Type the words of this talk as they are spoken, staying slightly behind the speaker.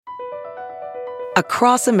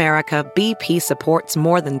Across America, BP supports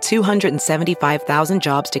more than 275,000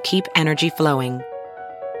 jobs to keep energy flowing.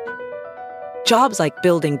 Jobs like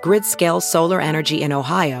building grid-scale solar energy in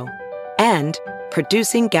Ohio and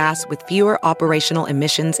producing gas with fewer operational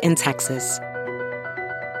emissions in Texas.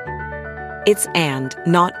 It's and,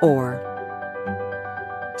 not or.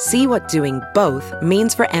 See what doing both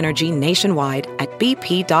means for energy nationwide at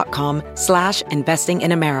bp.com/investing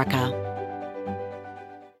in America.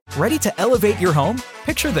 Ready to elevate your home?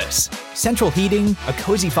 Picture this: central heating, a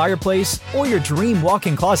cozy fireplace, or your dream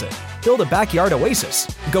walk-in closet. Build a backyard oasis,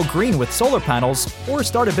 go green with solar panels, or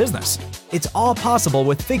start a business. It's all possible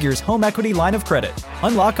with Figure's home equity line of credit.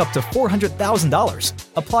 Unlock up to $400,000.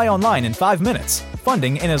 Apply online in 5 minutes.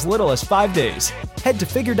 Funding in as little as 5 days. Head to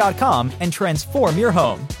Figure.com and transform your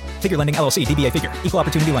home. Figure Lending LLC, DBA Figure, Equal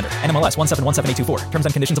Opportunity Lender, NMLS 1717824. Terms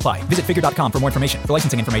and conditions apply. Visit Figure.com for more information. For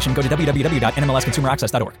licensing information, go to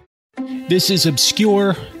www.nmlsconsumeraccess.org. This is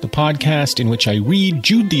Obscure, the podcast in which I read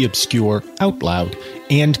Jude the Obscure out loud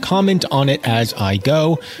and comment on it as I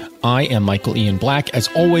go. I am Michael Ian Black, as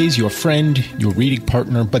always, your friend, your reading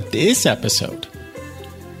partner. But this episode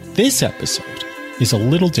is a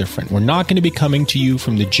little different. We're not going to be coming to you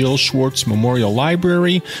from the Jill Schwartz Memorial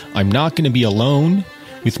Library. I'm not going to be alone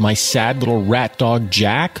with my sad little rat dog,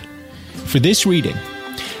 Jack. For this reading,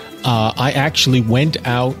 I actually went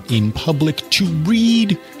out in public to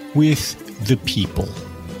read with the people,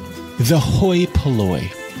 the hoi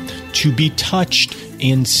polloi, to be touched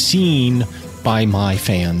and seen by my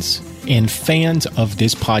fans and fans of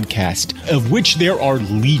this podcast, of which there are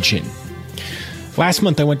legion. Last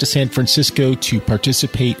month, I went to San Francisco to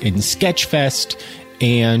participate in Sketchfest,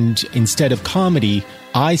 and instead of comedy,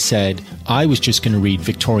 I said I was just going to read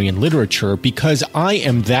Victorian literature because I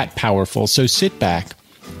am that powerful. So sit back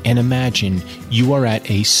and imagine you are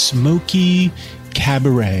at a smoky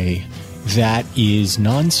cabaret that is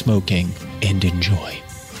non-smoking, and enjoy.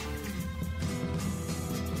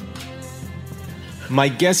 My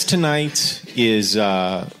guest tonight is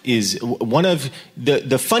one of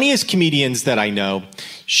the funniest comedians that I know.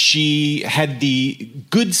 She had the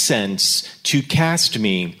good sense to cast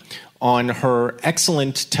me on her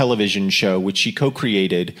excellent television show, which she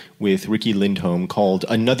co-created with Riki Lindhome, called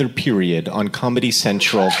Another Period on Comedy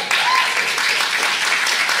Central.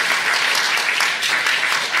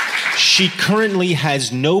 She currently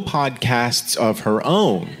has no podcasts of her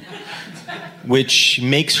own, which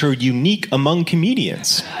makes her unique among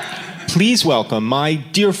comedians. Please welcome my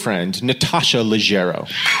dear friend, Natasha Leggero.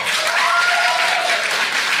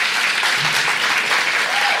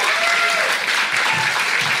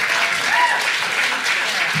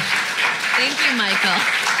 Thank you, Michael.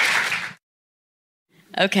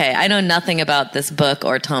 Okay, I know nothing about this book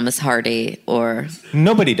or Thomas Hardy or...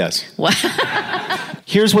 Nobody does. What?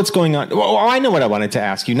 Here's what's going on. Well, I know what I wanted to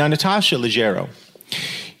ask you. Now, Natasha Leggero,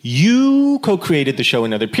 you co-created the show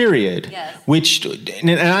Another Period, yes.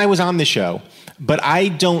 And I was on the show, but I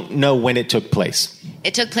don't know when it took place.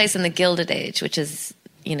 It took place in the Gilded Age, which is,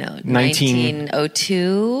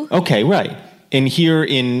 1902. Okay, right. And here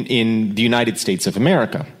in the United States of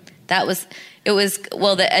America.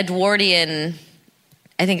 The Edwardian,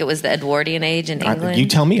 I think it was the Edwardian age in England. You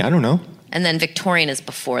tell me, I don't know. And then Victorian is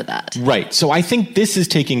before that. Right. So I think this is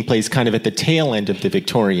taking place kind of at the tail end of the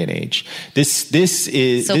Victorian age. This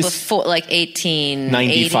is... So before, like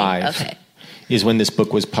 1895. Okay. Is when this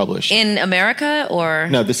book was published. In America or...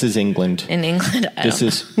 No, this is England. In England? I don't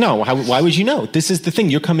know. No, why would you know? This is the thing.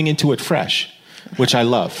 You're coming into it fresh, which I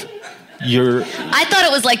love. I thought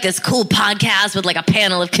it was like this cool podcast with like a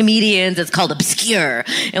panel of comedians. It's called Obscure.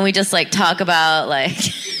 And we just like talk about like...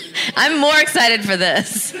 I'm more excited for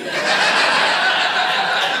this.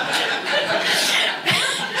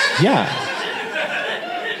 Yeah.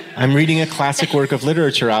 I'm reading a classic work of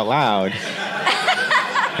literature out loud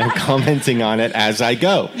and commenting on it as I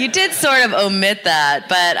go. You did sort of omit that,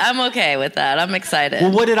 but I'm okay with that. I'm excited.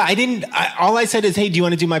 Well, all I said is, hey, do you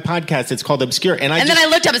want to do my podcast? It's called Obscure. Then I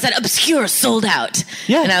looked up and said, Obscure sold out.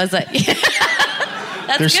 Yeah. And I was like, yeah,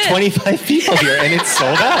 that's There's good. 25 people here and it's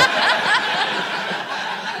sold out.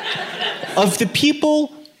 Of the people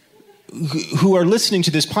who are listening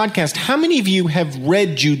to this podcast, how many of you have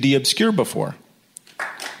read Jude the Obscure before?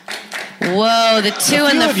 Whoa, the two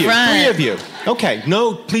in the front. 3 of you. Okay,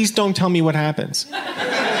 no, please don't tell me what happens.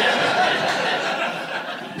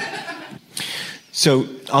 So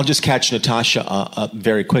I'll just catch Natasha up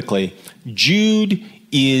very quickly. Jude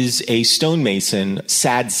is a stonemason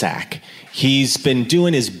sad sack. He's been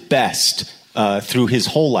doing his best through his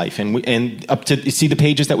whole life, and up to see the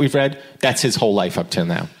pages that we've read. That's his whole life up till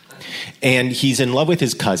now. And he's in love with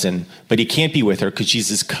his cousin, but he can't be with her because she's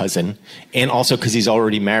his cousin, and also because he's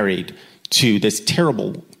already married to this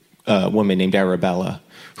terrible woman named Arabella,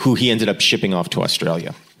 who he ended up shipping off to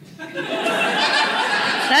Australia.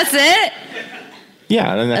 That's it?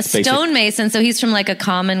 Yeah, and that's a stonemason, so he's from like a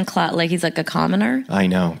common class, like he's like a commoner? I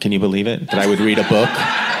know. Can you believe it? That I would read a book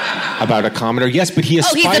about a commoner? Yes, but he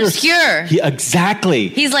aspires... Oh, he's obscure. Exactly.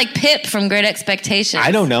 He's like Pip from Great Expectations.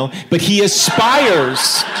 I don't know, but he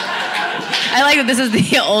aspires... I like that this is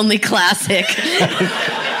the only classic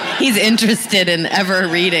he's interested in ever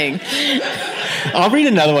reading. I'll read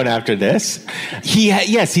another one after this.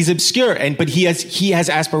 Yes, he's obscure, but he has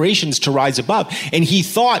aspirations to rise above. And he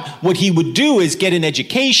thought what he would do is get an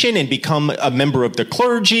education and become a member of the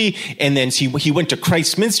clergy. And then he went to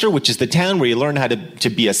Christminster, which is the town where he learned how to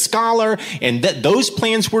be a scholar. And those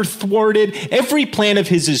plans were thwarted. Every plan of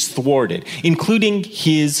his is thwarted, including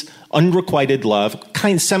his unrequited love,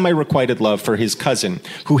 semi-requited love for his cousin,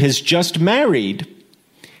 who has just married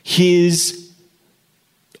his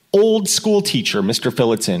old school teacher, Mr.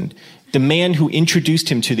 Phillotson, the man who introduced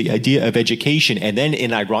him to the idea of education, and then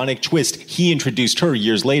in ironic twist, he introduced her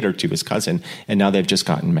years later to his cousin, and now they've just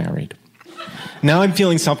gotten married. Now I'm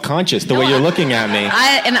feeling self-conscious the way you're looking at me.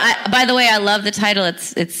 By the way, I love the title.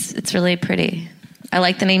 It's really pretty. I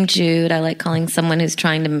like the name Jude. I like calling someone who's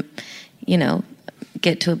trying to,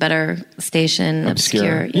 get to a better station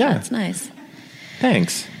obscure. Yeah, it's nice.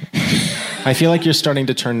 Thanks. I feel like you're starting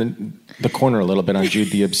to turn the corner a little bit on Jude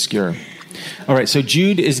the Obscure. All right, so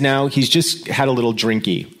Jude he's just had a little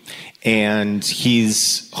drinky, and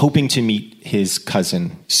he's hoping to meet his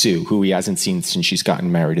cousin, Sue, who he hasn't seen since she's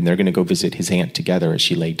gotten married, and they're going to go visit his aunt together as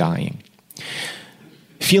she lay dying.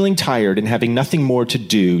 Feeling tired and having nothing more to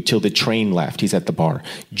do till the train left, he's at the bar,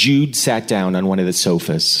 Jude sat down on one of the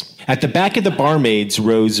sofas. At the back of the barmaids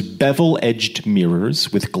rose bevel-edged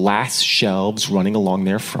mirrors with glass shelves running along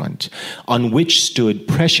their front, on which stood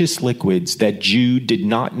precious liquids that Jude did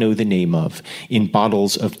not know the name of, in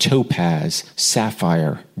bottles of topaz,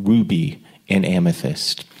 sapphire, ruby, and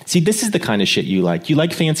amethyst. See, this is the kind of shit you like. You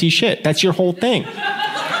like fancy shit. That's your whole thing.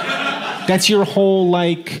 That's your whole,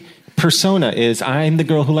 persona is, I'm the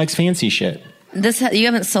girl who likes fancy shit. You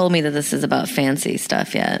haven't sold me that this is about fancy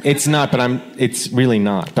stuff yet. It's not, but it's really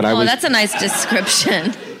not. But that's a nice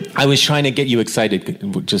description. I was trying to get you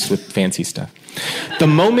excited just with fancy stuff. The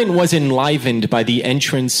moment was enlivened by the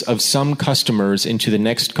entrance of some customers into the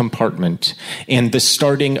next compartment and the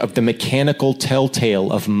starting of the mechanical telltale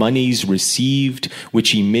of monies received,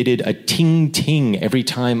 which emitted a ting-ting every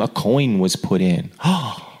time a coin was put in.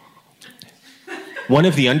 One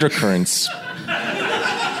of the undercurrents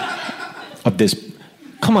of this...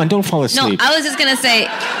 Come on, don't fall asleep. No, I was just going to say,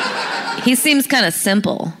 he seems kind of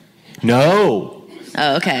simple. No.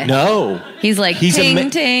 Oh, okay. No. He's ting,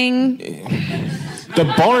 ting. The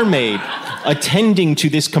barmaid attending to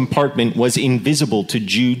this compartment was invisible to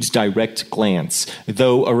Jude's direct glance,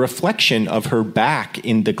 though a reflection of her back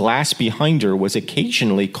in the glass behind her was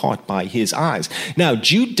occasionally caught by his eyes. Now,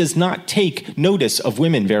 Jude does not take notice of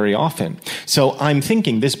women very often, so I'm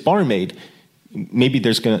thinking this barmaid, maybe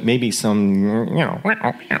some,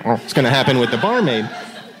 it's going to happen with the barmaid.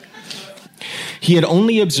 He had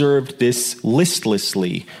only observed this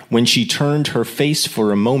listlessly when she turned her face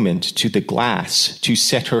for a moment to the glass to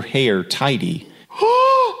set her hair tidy.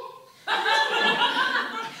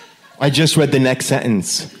 I just read the next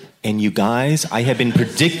sentence. And you guys, I have been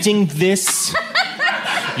predicting this.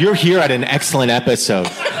 You're here at an excellent episode.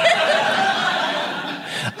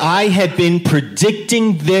 I had been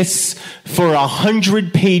predicting this for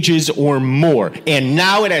 100 pages or more, and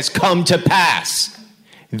now it has come to pass.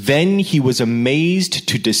 Then he was amazed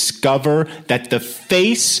to discover that the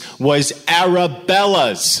face was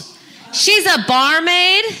Arabella's. She's a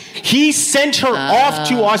barmaid? He sent her off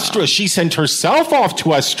to Australia. She sent herself off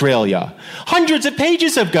to Australia hundreds of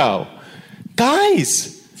pages ago.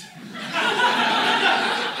 Guys,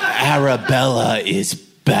 Arabella is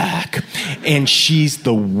back, and she's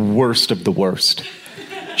the worst of the worst.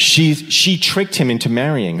 She tricked him into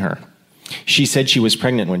marrying her. She said she was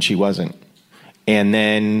pregnant when she wasn't. And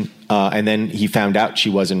then he found out she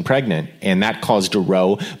wasn't pregnant, and that caused a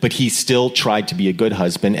row, but he still tried to be a good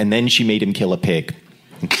husband, and then she made him kill a pig.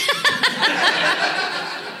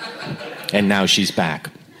 And now she's back.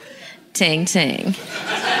 Ting, ting.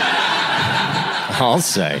 I'll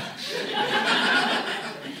say.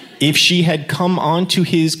 If she had come onto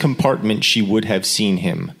his compartment, she would have seen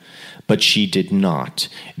him. but she did not,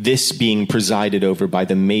 this being presided over by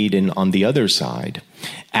the maiden on the other side.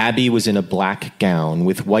 Abby was in a black gown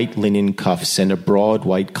with white linen cuffs and a broad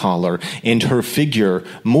white collar, and her figure,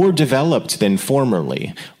 more developed than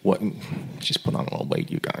formerly, she's put on a little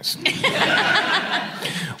weight, you guys,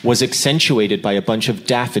 was accentuated by a bunch of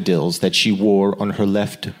daffodils that she wore on her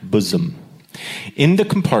left bosom. In the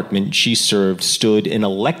compartment she served stood an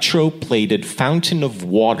electro-plated fountain of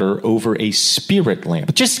water over a spirit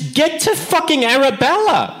lamp. Just get to fucking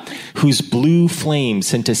Arabella! Whose blue flame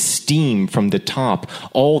sent a steam from the top,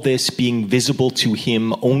 all this being visible to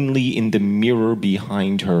him only in the mirror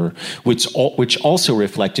behind her, which also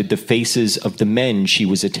reflected the faces of the men she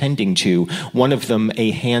was attending to, one of them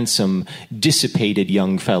a handsome, dissipated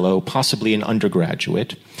young fellow, possibly an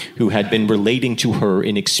undergraduate, who had been relating to her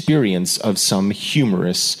an experience of some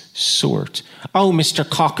humorous sort. "Oh, Mr.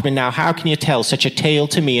 Cockman, now how can you tell such a tale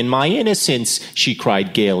to me in my innocence?" she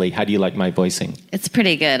cried gaily. How do you like my voicing? It's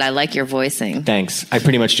pretty good. I like your voicing. Thanks. I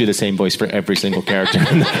pretty much do the same voice for every single character.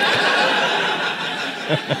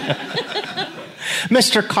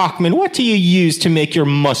 "Mr. Cockman, what do you use to make your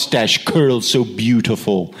mustache curl so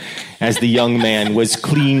beautiful?" As the young man was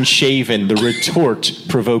clean-shaven, the retort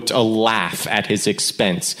provoked a laugh at his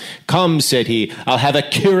expense. "Come," said he, "I'll have a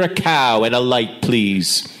curacao and a light,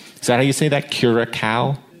 please." Is that how you say that?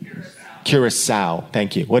 Curacao? Curacao.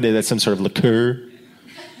 Thank you. What is that? Some sort of liqueur?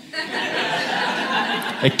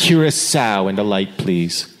 A curacao and a light,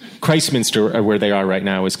 please. Christminster, where they are right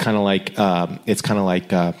now, is kind of like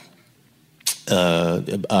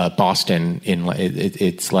Boston.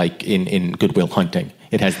 It's like in Good Will Hunting.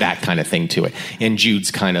 It has that kind of thing to it. And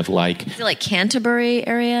Jude's kind of like... Is it like Canterbury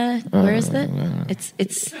area? Where is it?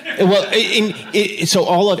 It's... Well, so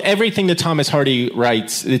all of everything that Thomas Hardy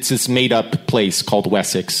writes, it's this made-up place called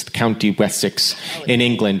Wessex, County Wessex in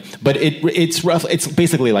England. But it's rough. It's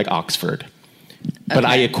basically like Oxford. But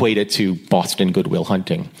I equate it to Boston Good Will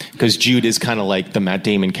Hunting. Because Jude is kind of like the Matt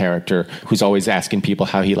Damon character who's always asking people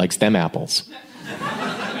how he likes them apples.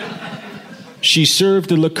 She served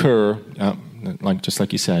the liqueur... just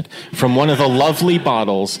like you said, from one of the lovely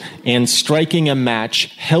bottles, and striking a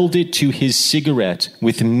match, held it to his cigarette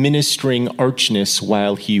with ministering archness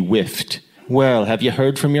while he whiffed. "Well, have you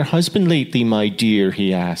heard from your husband lately, my dear?"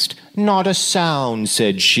 he asked. "Not a sound,"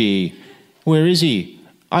 said she. "Where is he?"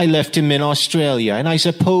 "I left him in Australia, and I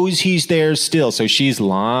suppose he's there still." So she's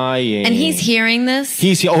lying. And he's hearing this?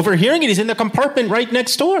 He's overhearing it. He's in the compartment right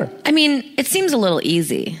next door. I mean, it seems a little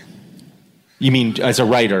easy. You mean as a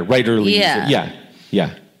writerly? Yeah. Yeah,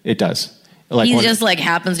 it does. He just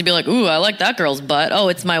happens to be like, "Ooh, I like that girl's butt. Oh,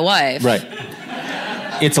 it's my wife." Right.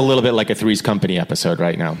 It's a little bit like a Three's Company episode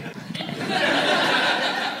right now.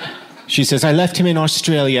 She says, "I left him in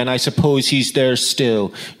Australia, and I suppose he's there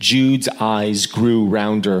still." Jude's eyes grew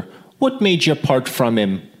rounder. "What made you part from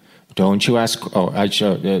him?" "Don't you ask..." Oh,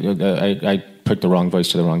 I put the wrong voice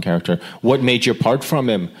to the wrong character. "What made you part from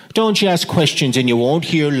him?" "Don't you ask questions and you won't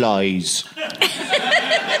hear lies."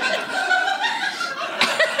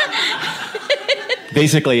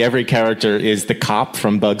 Basically, every character is the cop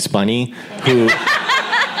from Bugs Bunny who...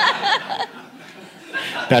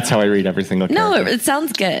 That's how I read every single character. No, it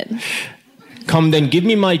sounds good. "Come then, give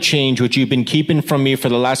me my change, which you've been keeping from me for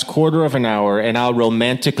the last quarter of an hour, and I'll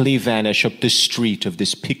romantically vanish up the street of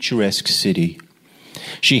this picturesque city."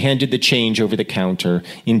 She handed the change over the counter,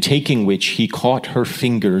 in taking which he caught her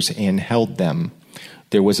fingers and held them.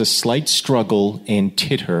 There was a slight struggle and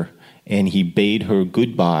titter, and he bade her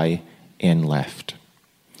goodbye and left.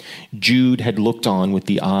 Jude had looked on with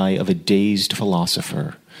the eye of a dazed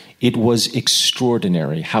philosopher. It was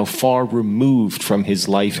extraordinary how far removed from his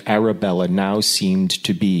life Arabella now seemed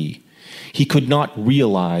to be. He could not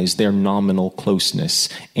realize their nominal closeness,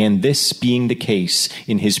 and this being the case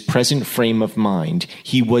in his present frame of mind,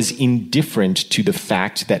 he was indifferent to the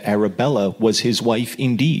fact that Arabella was his wife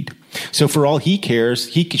indeed. So for all he cares,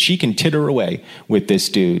 she can titter away with this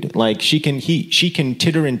dude. She can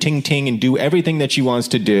titter and ting and do everything that she wants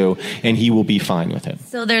to do, and he will be fine with it.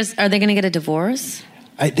 So are they going to get a divorce?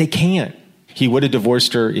 They can't. He would have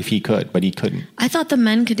divorced her if he could, but he couldn't. I thought the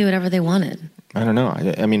men could do whatever they wanted. I don't know.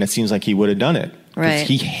 I mean, it seems like he would have done it. Right.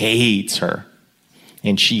 He hates her,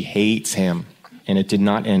 and she hates him, and it did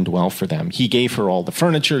not end well for them. He gave her all the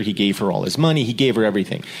furniture. He gave her all his money. He gave her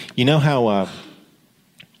everything. You know how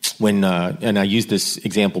when and I used this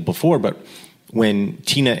example before, but when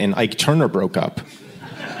Tina and Ike Turner broke up,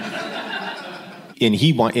 and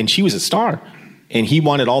she was a star, and he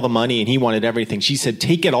wanted all the money and he wanted everything. She said,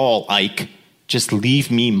 "Take it all, Ike. Just leave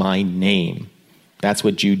me my name." That's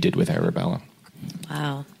what Jude did with Arabella.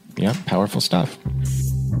 Wow. Yeah, powerful stuff.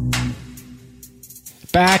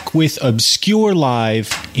 Back with Obscure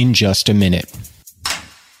Live in just a minute.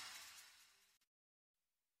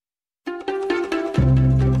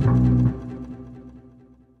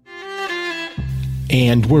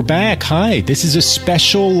 And we're back. Hi, this is a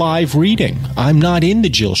special live reading. I'm not in the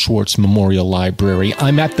Jill Schwartz Memorial Library.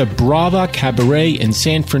 I'm at the Brava Cabaret in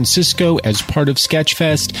San Francisco as part of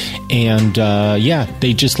Sketchfest. And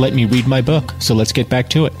they just let me read my book. So let's get back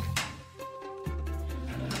to it.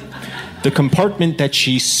 The compartment that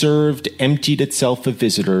she served emptied itself of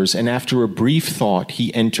visitors, and after a brief thought,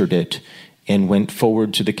 he entered it and went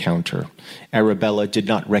forward to the counter. Arabella did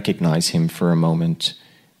not recognize him for a moment.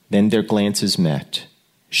 Then their glances met.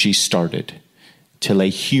 She started, till a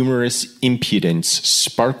humorous impudence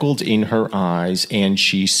sparkled in her eyes, and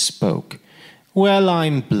she spoke. Well,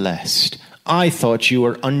 I'm blessed. I thought you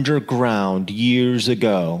were underground years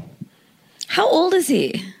ago. How old is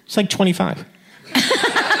he? It's like 25.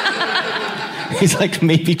 He's like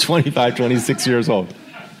maybe 25, 26 years old.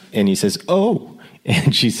 And he says, oh.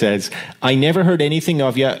 And she says, I never heard anything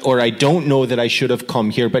of you, or I don't know that I should have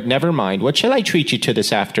come here, but never mind. What shall I treat you to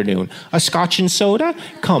this afternoon? A scotch and soda?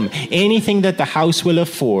 Come, anything that the house will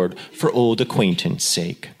afford for old acquaintance'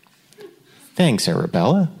 sake. Thanks,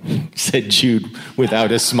 Arabella, said Jude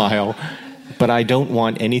without a smile, but I don't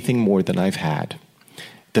want anything more than I've had.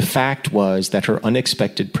 The fact was that her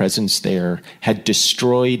unexpected presence there had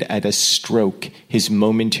destroyed at a stroke his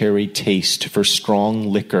momentary taste for strong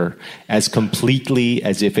liquor as completely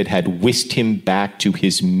as if it had whisked him back to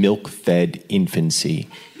his milk-fed infancy.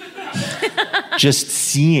 Just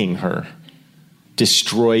seeing her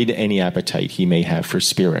destroyed any appetite he may have for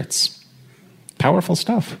spirits. Powerful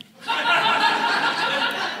stuff.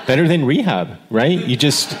 Better than rehab, right? You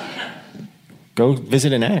just go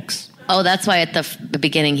visit an ex. Oh, that's why at the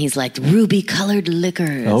beginning he's like ruby-colored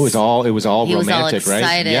liquors. Oh, it was all he romantic, was all right?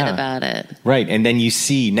 excited about it. Right, and then you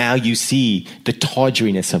see the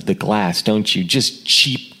tawdriness of the glass, don't you? Just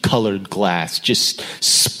cheap colored glass, just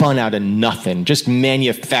spun out of nothing, just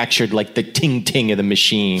manufactured like the ting-ting of the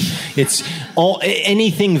machine. It's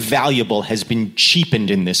anything valuable has been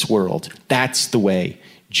cheapened in this world. That's the way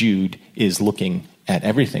Jude is looking at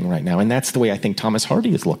everything right now. And that's the way I think Thomas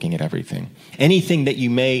Hardy is looking at everything. Anything that you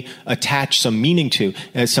may attach some meaning to,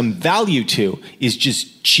 some value to, is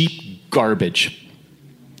just cheap garbage.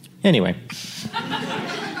 Anyway.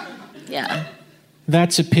 Yeah.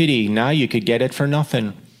 That's a pity. Now you could get it for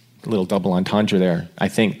nothing. A little double entendre there, I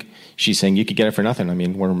think. She's saying you could get it for nothing. I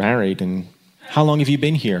mean, we're married. And how long have you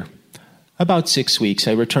been here? About 6 weeks.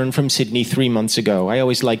 I returned from Sydney 3 months ago. I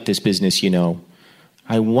always liked this business, you know.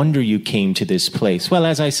 I wonder you came to this place. Well,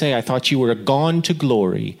 as I say, I thought you were gone to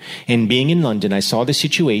glory. And being in London, I saw the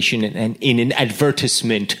situation in an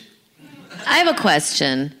advertisement. I have a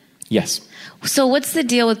question. Yes. So what's the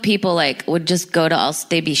deal with people would just go to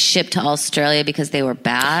they'd be shipped to Australia because they were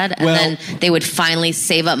bad, and then they would finally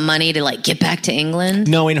save up money to get back to England?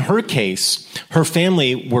 No, in her case, her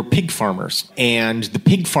family were pig farmers, and the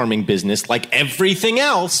pig farming business, like everything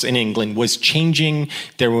else in England, was changing.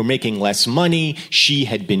 They were making less money. She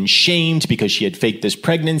had been shamed because she had faked this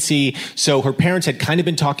pregnancy. So her parents had kind of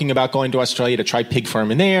been talking about going to Australia to try pig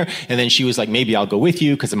farming there, and then she was like, maybe I'll go with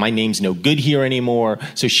you because my name's no good here anymore.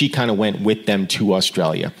 So she kind of went with them to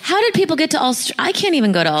Australia. How did people get to Australia? I can't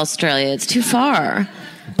even go to Australia. It's too far.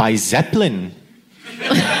 By Zeppelin.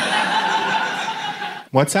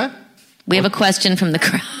 What's that? We have a question from the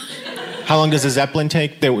crowd. How long does a Zeppelin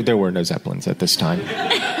take? There were no Zeppelins at this time.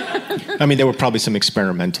 I mean, there were probably some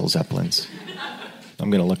experimental Zeppelins. I'm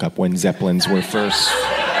going to look up when Zeppelins were first.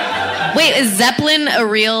 Wait, is Zeppelin a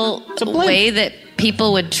real way that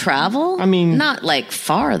people would travel? I mean... Not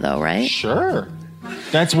far, though, right? Sure.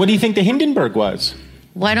 What do you think the Hindenburg was?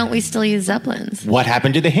 Why don't we still use Zeppelins? What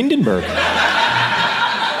happened to the Hindenburg?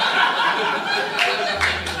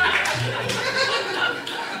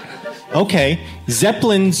 Okay,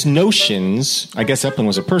 Zeppelin's notions, I guess Zeppelin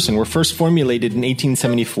was a person, were first formulated in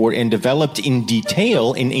 1874 and developed in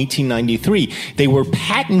detail in 1893. They were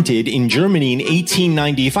patented in Germany in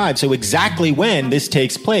 1895, so exactly when this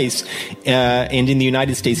takes place, and in the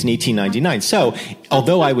United States in 1899. So,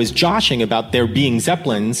 although I was joshing about there being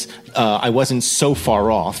Zeppelins, I wasn't so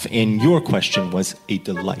far off, and your question was a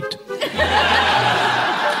delight.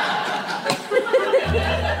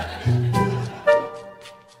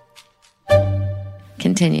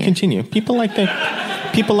 Continue. People like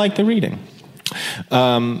the reading.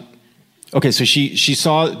 Okay, so she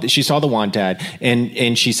saw the want ad,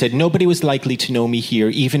 and she said, nobody was likely to know me here,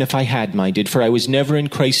 even if I had minded, for I was never in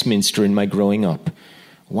Christminster in my growing up.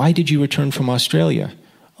 Why did you return from Australia?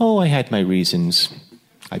 Oh, I had my reasons.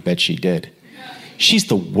 I bet she did. She's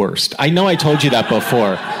the worst. I know I told you that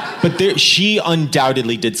before, but she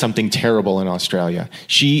undoubtedly did something terrible in Australia.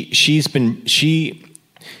 She's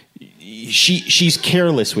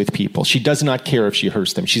careless with people. She does not care if she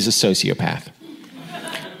hurts them. She's a sociopath.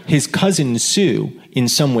 His cousin Sue, in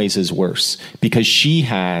some ways, is worse because she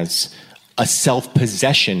has a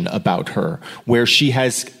self-possession about her where she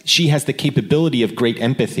has the capability of great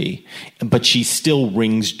empathy, but she still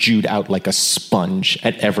wrings Jude out like a sponge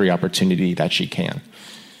at every opportunity that she can.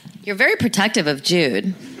 You're very protective of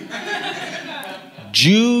Jude.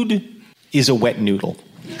 Jude is a wet noodle.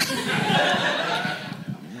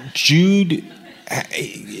 Jude,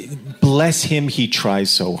 bless him, he tries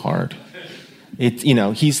so hard. He's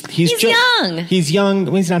young. He's young.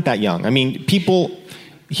 Well, he's not that young. I mean,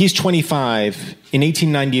 he's 25. In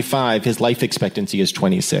 1895, his life expectancy is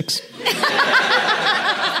 26.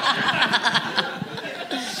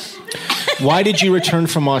 Why did you return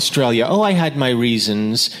from Australia? Oh, I had my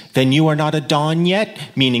reasons. Then you are not a Don yet,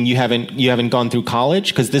 meaning you haven't gone through college,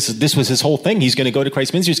 because this was his whole thing. He's going to go to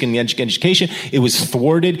Christminster. He's going to get education. It was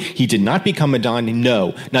thwarted. He did not become a Don.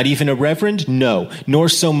 No, not even a reverend. No, nor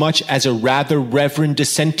so much as a rather reverend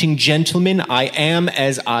dissenting gentleman. I am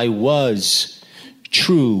as I was.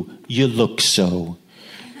 True, you look so.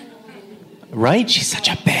 Right? She's such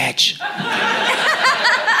a bitch.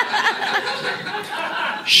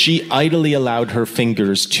 She idly allowed her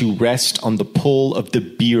fingers to rest on the pull of the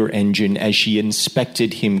beer engine as she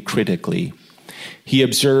inspected him critically. He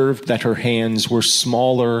observed that her hands were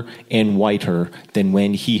smaller and whiter than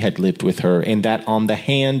when he had lived with her, and that on the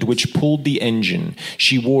hand which pulled the engine,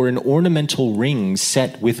 she wore an ornamental ring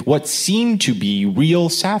set with what seemed to be real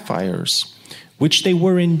sapphires, which they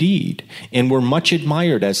were indeed, and were much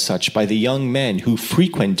admired as such by the young men who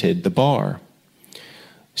frequented the bar.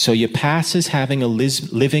 So you pass as having a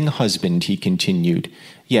living husband, he continued.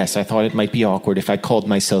 Yes, I thought it might be awkward if I called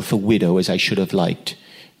myself a widow as I should have liked.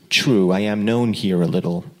 True, I am known here a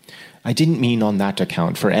little. I didn't mean on that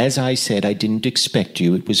account, for as I said, I didn't expect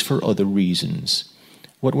you. It was for other reasons.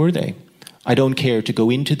 What were they? I don't care to go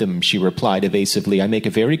into them, she replied evasively. I make a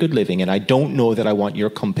very good living, and I don't know that I want your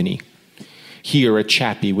company. Here, a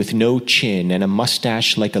chappie with no chin and a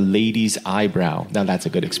mustache like a lady's eyebrow. Now that's a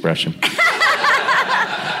good expression.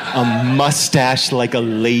 A mustache like a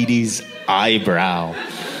lady's eyebrow.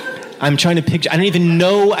 I'm trying to picture,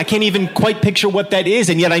 I can't even quite picture what that is,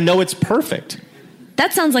 and yet I know it's perfect.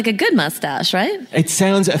 That sounds like a good mustache, right? It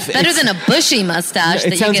sounds... better than a bushy mustache.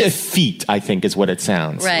 It sounds effete, I think, is what it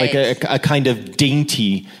sounds. Right. Like a kind of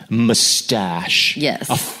dainty mustache. Yes.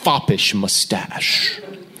 A foppish mustache.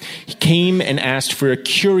 He came and asked for a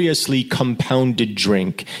curiously compounded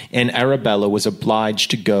drink, and Arabella was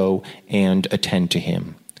obliged to go and attend to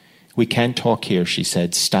him. We can't talk here, she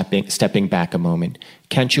said, stepping back a moment.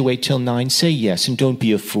 Can't you wait till 9? Say yes, and don't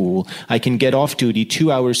be a fool. I can get off duty 2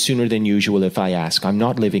 hours sooner than usual if I ask. I'm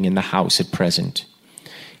not living in the house at present.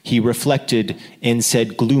 He reflected and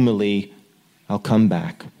said gloomily, I'll come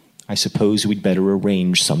back. I suppose we'd better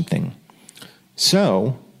arrange something.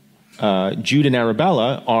 So, Jude and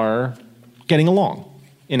Arabella are getting along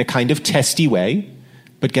in a kind of testy way,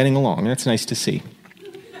 but getting along. That's nice to see.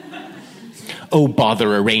 Oh,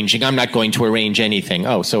 bother arranging. I'm not going to arrange anything.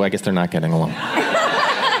 Oh, so I guess they're not getting along.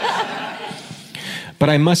 But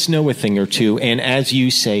I must know a thing or two, and as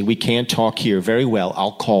you say, we can't talk here. Very well,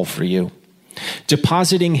 I'll call for you.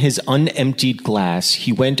 Depositing his unemptied glass,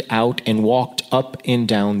 he went out and walked up and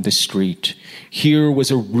down the street. Here was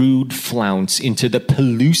a rude flounce into the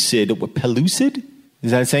pellucid... Pellucid?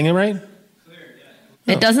 Is that saying it right? Clear,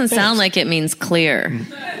 yeah. It doesn't sound like it means clear.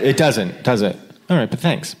 It doesn't, does it? All right, but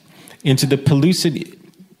thanks. Into the pellucid...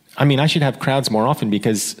 I mean, I should have crowds more often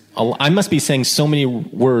because I must be saying so many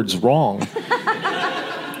words wrong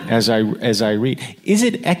as I read. Is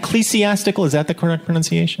it ecclesiastical? Is that the correct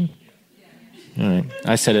pronunciation? All right.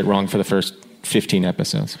 I said it wrong for the first 15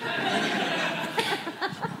 episodes.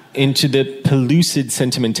 Into the pellucid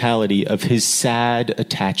sentimentality of his sad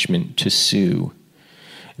attachment to Sue.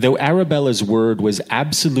 Though Arabella's word was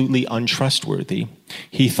absolutely untrustworthy,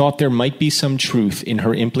 he thought there might be some truth in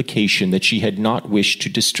her implication that she had not wished to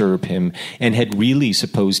disturb him and had really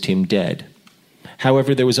supposed him dead.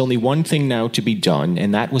 However, there was only one thing now to be done,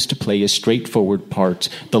 and that was to play a straightforward part,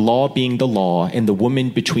 the law being the law, and the woman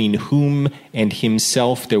between whom and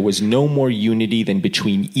himself there was no more unity than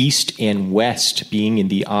between East and West, being in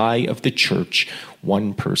the eye of the church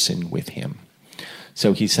one person with him.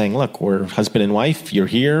 So he's saying, look, we're husband and wife. You're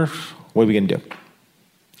here. What are we going to do?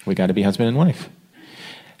 We got to be husband and wife.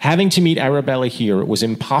 Having to meet Arabella here, it was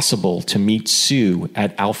impossible to meet Sue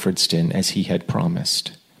at Alfredston as he had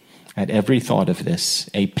promised. At every thought of this,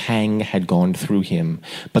 a pang had gone through him,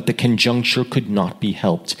 but the conjuncture could not be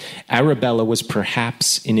helped. Arabella was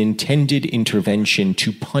perhaps an intended intervention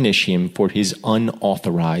to punish him for his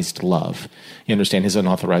unauthorized love. You understand, his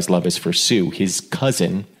unauthorized love is for Sue, his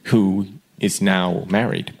cousin, who is now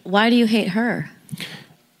married. Why do you hate her?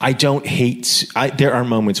 I don't hate... there are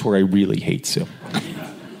moments where I really hate Sue.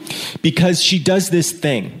 Because she does this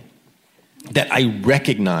thing that I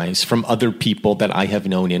recognize from other people that I have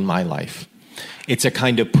known in my life. It's a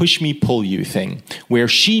kind of push me, pull you thing, where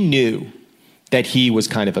she knew that he was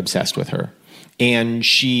kind of obsessed with her. And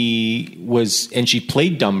she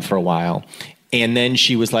played dumb for a while. And then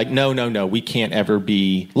she was like, no, we can't ever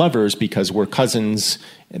be lovers because we're cousins.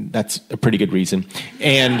 And that's a pretty good reason.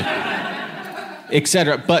 And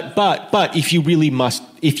etc. But if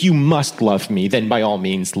you must love me, then by all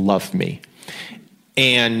means love me.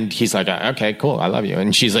 And he's like, okay, cool, I love you.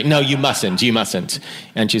 And she's like, no, you mustn't.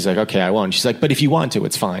 And she's like, okay, I won't. She's like, but if you want to,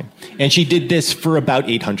 it's fine. And she did this for about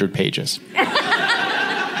 800 pages.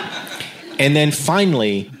 And then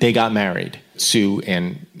finally, they got married, Sue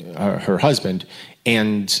and her husband.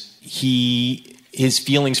 And his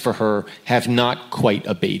feelings for her have not quite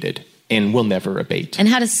abated and will never abate. And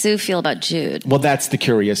how does Sue feel about Jude? Well, that's the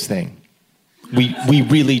curious thing. We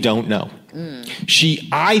really don't know.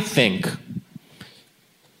 I think...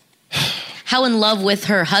 How in love with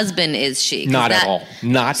her husband is she? Not at all.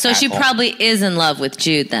 So she probably is in love with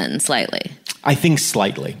Jude then, slightly. I think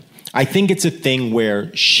slightly. I think it's a thing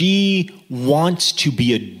where she wants to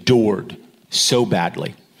be adored so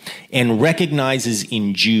badly and recognizes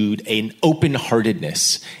in Jude an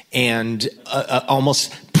open-heartedness and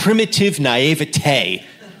almost primitive naivete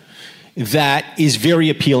that is very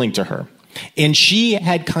appealing to her. And she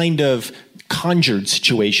had kind of conjured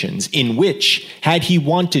situations in which, had he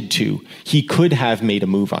wanted to, he could have made a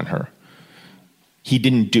move on her. He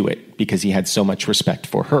didn't do it because he had so much respect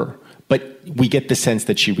for her. But we get the sense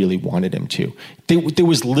that she really wanted him to. There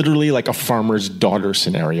was literally like a farmer's daughter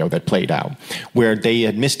scenario that played out, where they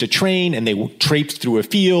had missed a train and they traipsed through a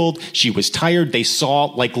field. She was tired. They saw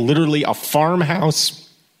like literally a farmhouse.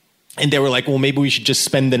 And they were like, well, maybe we should just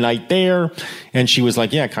spend the night there. And she was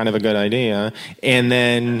like, yeah, kind of a good idea. And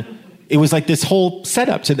then... it was like this whole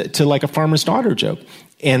setup to like a farmer's daughter joke.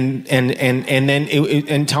 And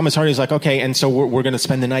then Thomas Hardy was like, okay, and so we're going to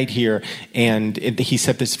spend the night here. And he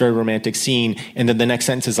set this very romantic scene. And then the next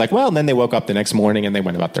sentence is like, well, and then they woke up the next morning and they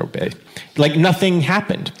went about their day. Like nothing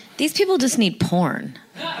happened. These people just need porn.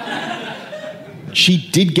 She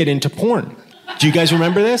did get into porn. Do you guys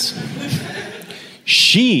remember this?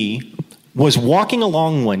 She was walking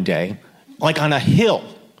along one day, like on a hill.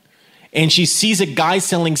 And she sees a guy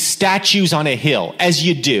selling statues on a hill, as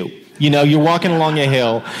you do. You know, you're walking along a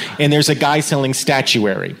hill, and there's a guy selling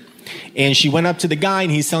statuary. And she went up to the guy,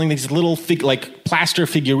 and he's selling these little, plaster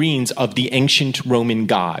figurines of the ancient Roman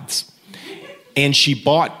gods. And she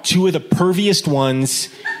bought 2 of the perviest ones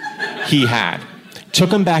he had, took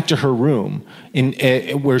them back to her room,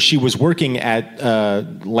 where she was working at, I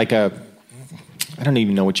don't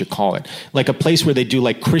even know what you call it, like a place where they do,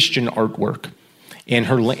 like, Christian artwork. And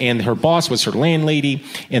her boss was her landlady,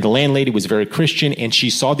 and the landlady was very Christian, and she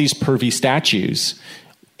saw these pervy statues,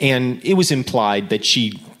 and it was implied that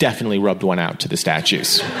she definitely rubbed one out to the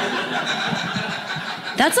statues.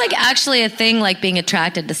 That's like actually a thing, like being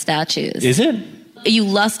attracted to statues. Is it? You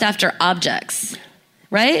lust after objects,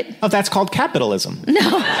 right? Oh, that's called capitalism.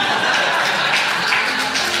 No.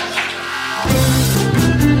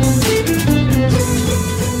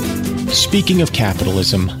 Speaking of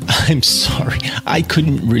capitalism, I'm sorry, I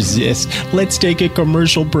couldn't resist. Let's take a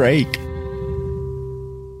commercial break.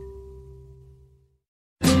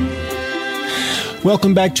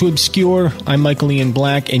 Welcome back to Obscure. I'm Michael Ian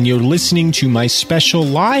Black, and you're listening to my special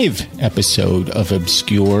live episode of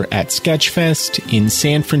Obscure at Sketchfest in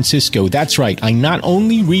San Francisco. That's right, I not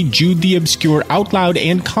only read Jude the Obscure out loud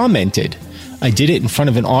and commented, I did it in front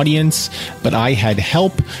of an audience, but I had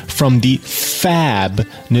help from the fab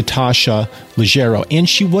Natasha Leggero. And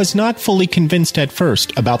she was not fully convinced at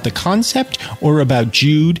first about the concept or about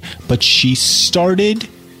Jude, but she started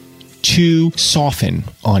to soften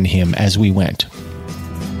on him as we went.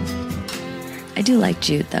 I do like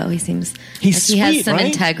Jude, though. He seems He's like he sweet, has some right?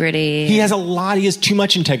 integrity. He has too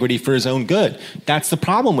much integrity for his own good. That's the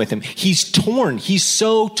problem with him. He's torn. He's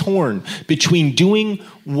so torn between doing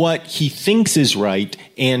what he thinks is right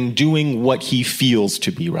and doing what he feels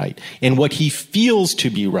to be right. And what he feels to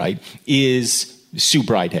be right is Sue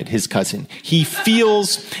Bridehead, his cousin. He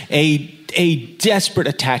feels a desperate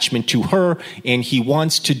attachment to her, and he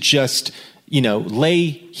wants to just, lay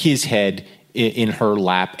his head in her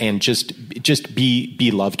lap and just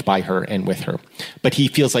be loved by her and with her. But he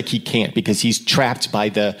feels like he can't because he's trapped by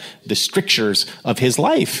the strictures of his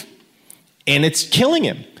life. And it's killing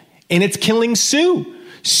him. And it's killing Sue.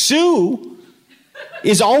 Sue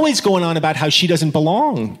is always going on about how she doesn't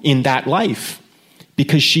belong in that life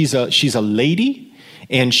because she's a lady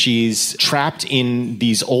and she's trapped in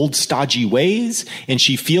these old stodgy ways, and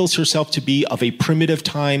she feels herself to be of a primitive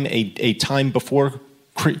time, a time before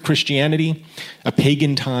Christianity, a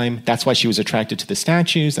pagan time. That's why she was attracted to the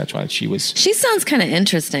statues. That's why she sounds kind of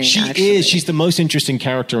interesting, actually. Is. She's the most interesting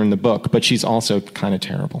character in the book, but she's also kind of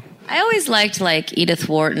terrible. I always liked, like, Edith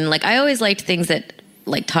Wharton. Like, I always liked things that,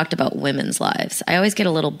 like, talked about women's lives. I always get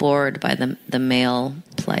a little bored by the male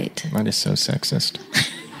plight. That is so sexist.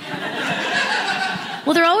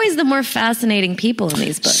 Well, they're always the more fascinating people in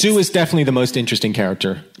these books. Sue is definitely the most interesting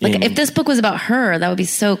character. Like, if this book was about her, that would be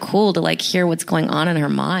so cool to, like, hear what's going on in her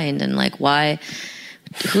mind and, like,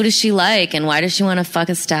 who does she like and why does she want to fuck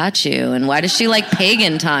a statue and why does she like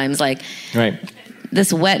pagan times? Like, right.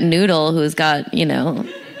 This wet noodle who's got,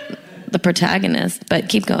 the protagonist. But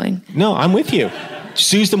keep going. No, I'm with you.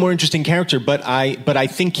 Sue's the more interesting character, but I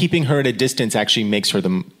think keeping her at a distance actually makes her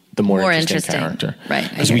the more interesting character. Right.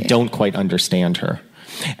 Because we don't quite understand her.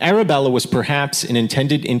 Arabella was perhaps an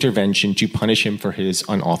intended intervention to punish him for his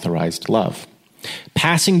unauthorized love.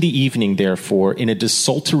 Passing the evening, therefore, in a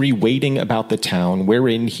desultory waiting about the town,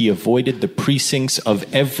 wherein he avoided the precincts of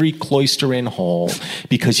every cloister and hall,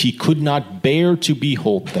 because he could not bear to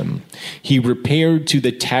behold them, he repaired to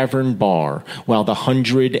the tavern bar, while the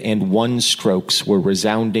 101 strokes were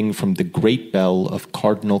resounding from the great bell of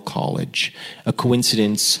Cardinal College, a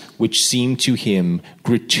coincidence which seemed to him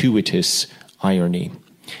gratuitous irony.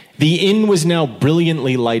 The inn was now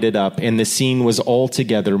brilliantly lighted up, and the scene was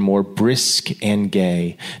altogether more brisk and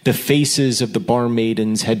gay. The faces of the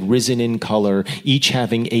barmaidens had risen in color, each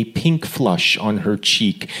having a pink flush on her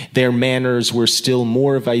cheek. Their manners were still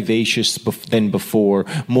more vivacious than before,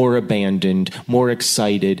 more abandoned, more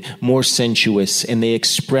excited, more sensuous, and they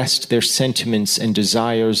expressed their sentiments and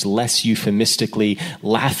desires less euphemistically,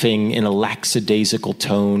 laughing in a lackadaisical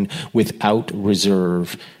tone without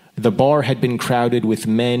reserve. The bar had been crowded with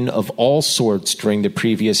men of all sorts during the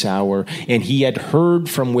previous hour, and he had heard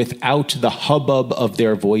from without the hubbub of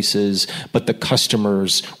their voices, but the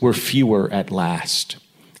customers were fewer at last.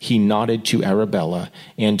 He nodded to Arabella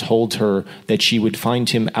and told her that she would find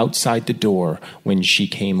him outside the door when she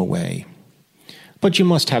came away. "But you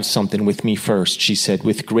must have something with me first," she said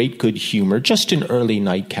with great good humor. "Just an early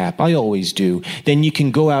nightcap. I always do. Then you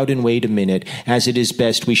can go out and wait a minute, as it is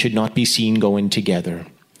best we should not be seen going together."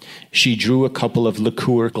 She drew a couple of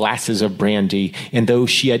liqueur glasses of brandy, and though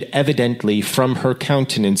she had evidently, from her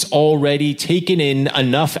countenance, already taken in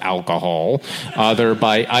enough alcohol, either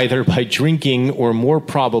by drinking or more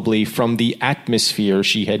probably from the atmosphere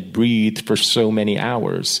she had breathed for so many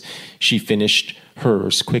hours, she finished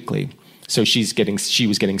hers quickly. So she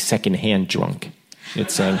was getting secondhand drunk.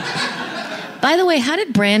 It's By the way, how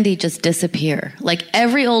did brandy just disappear? Like,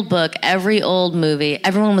 every old book, every old movie,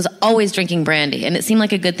 everyone was always drinking brandy, and it seemed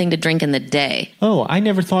like a good thing to drink in the day. Oh, I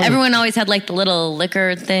never thought... Everyone always had, like, the little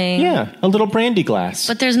liquor thing. Yeah, a little brandy glass.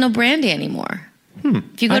 But there's no brandy anymore.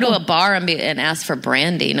 If you go to a bar and ask for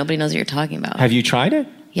brandy, nobody knows what you're talking about. Have you tried it?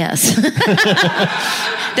 Yes.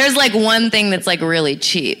 There's like one thing that's like really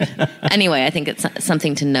cheap. Anyway, I think it's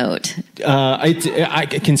something to note. I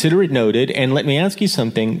consider it noted. And let me ask you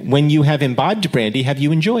something. When you have imbibed brandy, have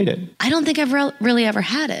you enjoyed it? I don't think I've really ever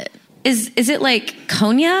had it. Is it like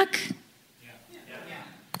cognac?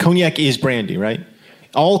 Cognac is brandy, right?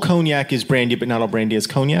 All cognac is brandy, but not all brandy is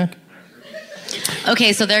cognac.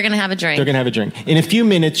 Okay, so they're going to have a drink. They're going to have a drink. In a few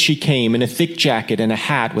minutes, she came in a thick jacket and a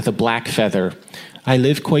hat with a black feather. "I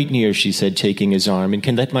live quite near," she said, taking his arm, "and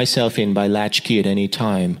can let myself in by latchkey at any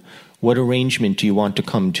time. What arrangement do you want to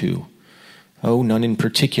come to?" "Oh, none in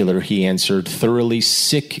particular," he answered, thoroughly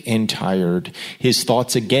sick and tired, his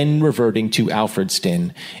thoughts again reverting to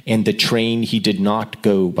Alfredston and the train he did not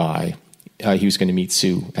go by. He was going to meet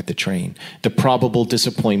Sue at the train. The probable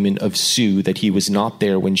disappointment of Sue that he was not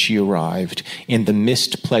there when she arrived, and the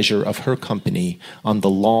missed pleasure of her company on the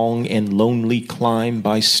long and lonely climb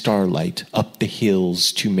by starlight up the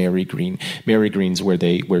hills to Mary Green. Mary Green's where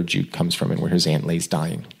Jude comes from and where his aunt lays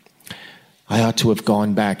dying. "I ought to have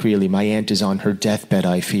gone back, really. My aunt is on her deathbed,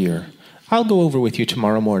 I fear. I'll go over with you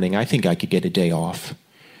tomorrow morning. I think I could get a day off."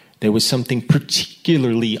 There was something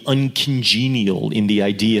particularly uncongenial in the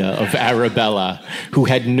idea of Arabella, who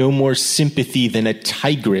had no more sympathy than a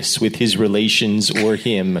tigress with his relations or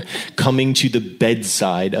him, coming to the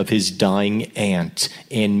bedside of his dying aunt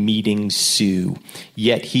and meeting Sue.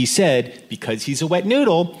 Yet he said, because he's a wet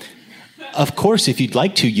noodle, of course, if you'd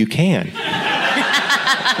like to, you can.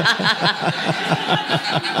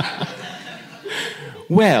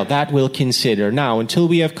 Well, that we'll consider. Now, until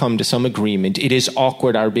we have come to some agreement, it is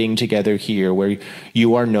awkward our being together here where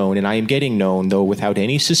you are known, and I am getting known, though without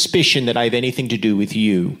any suspicion that I have anything to do with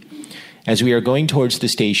you. As we are going towards the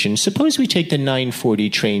station, suppose we take the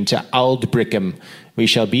 9:40 train to Aldbrickham. We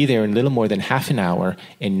shall be there in little more than half an hour,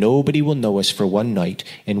 and nobody will know us for one night,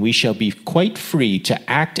 and we shall be quite free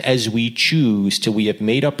to act as we choose till we have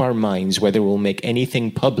made up our minds whether we'll make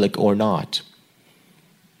anything public or not.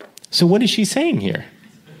 So what is she saying here?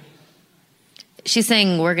 She's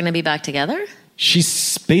saying we're going to be back together?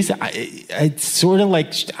 She's basically, it's sort of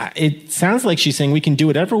like, it sounds like she's saying we can do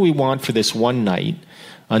whatever we want for this one night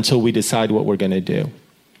until we decide what we're going to do.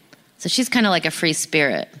 So she's kind of like a free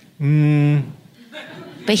spirit.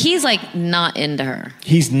 But he's like not into her.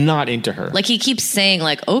 He's not into her. Like he keeps saying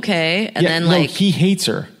like, okay. And then like. No, he hates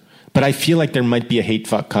her. But I feel like there might be a hate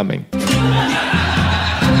fuck coming.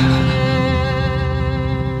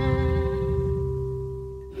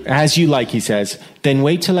 As you like, he says. Then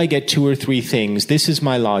wait till I get 2 or 3 things. This is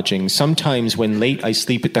my lodging. Sometimes when late, I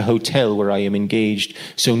sleep at the hotel where I am engaged,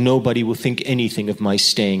 so nobody will think anything of my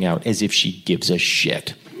staying out, as if she gives a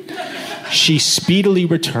shit. She speedily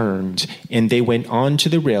returned, and they went on to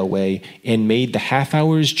the railway and made the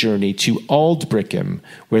half-hour's journey to Aldbrickham,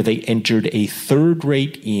 where they entered a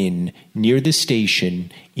third-rate inn near the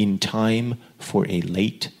station in time for a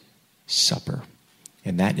late supper.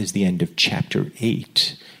 And that is the end of chapter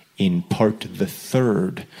 8 in part the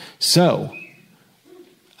 3rd. So,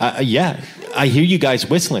 I hear you guys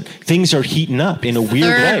whistling. Things are heating up in a weird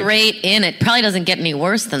way. Third-rate inn. It probably doesn't get any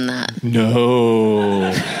worse than that.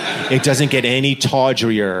 No. It doesn't get any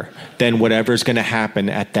tawdrier than whatever's going to happen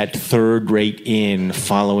at that third-rate inn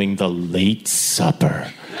following the late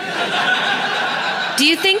supper. Do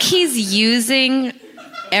you think he's using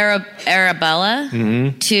Arabella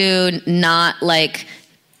to not like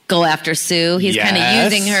go after Sue? He's kind of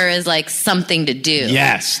using her as like something to do.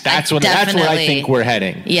 Yes, that's where I think we're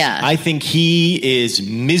heading. Yeah. I think he is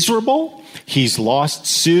miserable. He's lost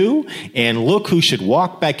Sue, and look who should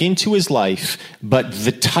walk back into his life but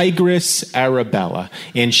the tigress Arabella.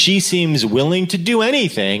 And she seems willing to do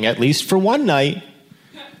anything, at least for one night.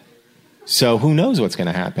 So who knows what's going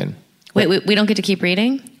to happen. Wait, we don't get to keep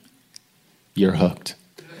reading? You're hooked.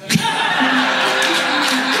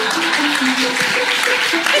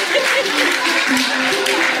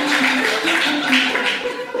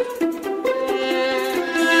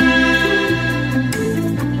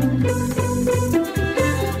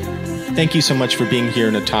 Thank you so much for being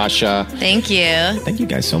here, Natasha. Thank you. Thank you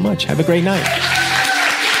guys so much. Have a great night.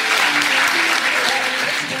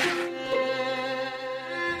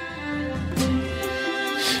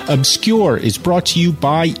 Obscure is brought to you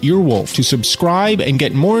by Earwolf. To subscribe and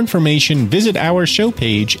get more information, visit our show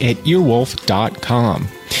page at earwolf.com.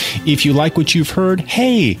 If you like what you've heard,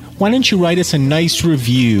 hey, why don't you write us a nice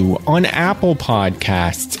review on Apple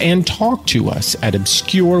Podcasts and talk to us at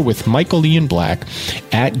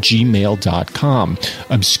obscurewithmichaelianblack@gmail.com.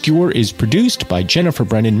 Obscure is produced by Jennifer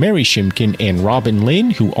Brennan, Mary Shimkin, and Robin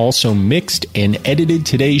Lynn, who also mixed and edited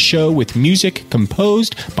today's show with music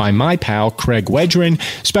composed by my pal Craig Wedren.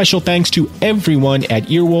 Special thanks to everyone at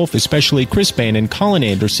Earwolf, especially Chris Bannon, Colin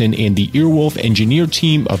Anderson, and the Earwolf engineer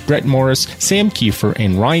team of Brett Morris, Sam Kiefer,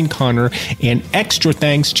 and Ryan Connor, and extra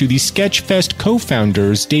thanks to the Sketchfest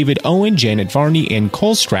co-founders David Owen, Janet Varney, and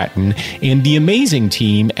Cole Stratton, and the amazing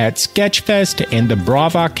team at Sketchfest and the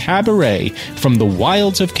Brava Cabaret. From the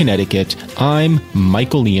wilds of Connecticut, I'm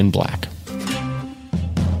Michael Ian Black.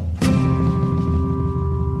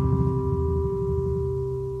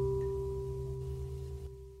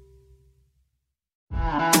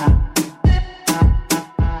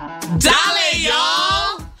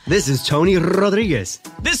 This is Tony Rodriguez.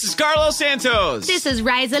 This is Carlos Santos. This is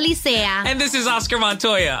Riza Licea. And this is Oscar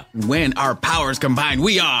Montoya. When our powers combine,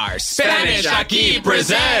 we are Spanish Aquí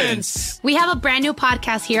Presents. We have a brand new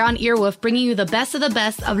podcast here on Earwolf, bringing you the best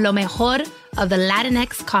of lo mejor of the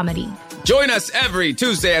Latinx comedy. Join us every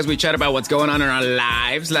Tuesday as we chat about what's going on in our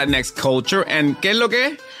lives, Latinx culture, and ¿qué es lo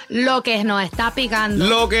que? Lo que nos está picando.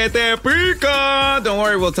 Lo que te pica. Don't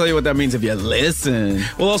worry, we'll tell you what that means if you listen.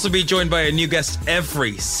 We'll also be joined by a new guest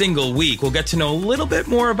every single week. We'll get to know a little bit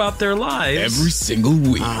more about their lives. Every single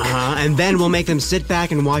week. And then we'll make them sit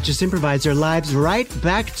back and watch us improvise their lives right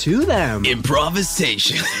back to them.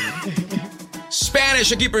 Improvisation.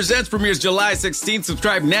 Spanish Aquí Presents premieres July 16th.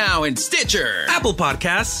 Subscribe now in Stitcher, Apple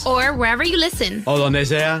Podcasts, Or wherever you listen. O donde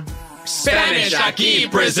sea. Spanish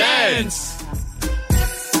Aquí Presents.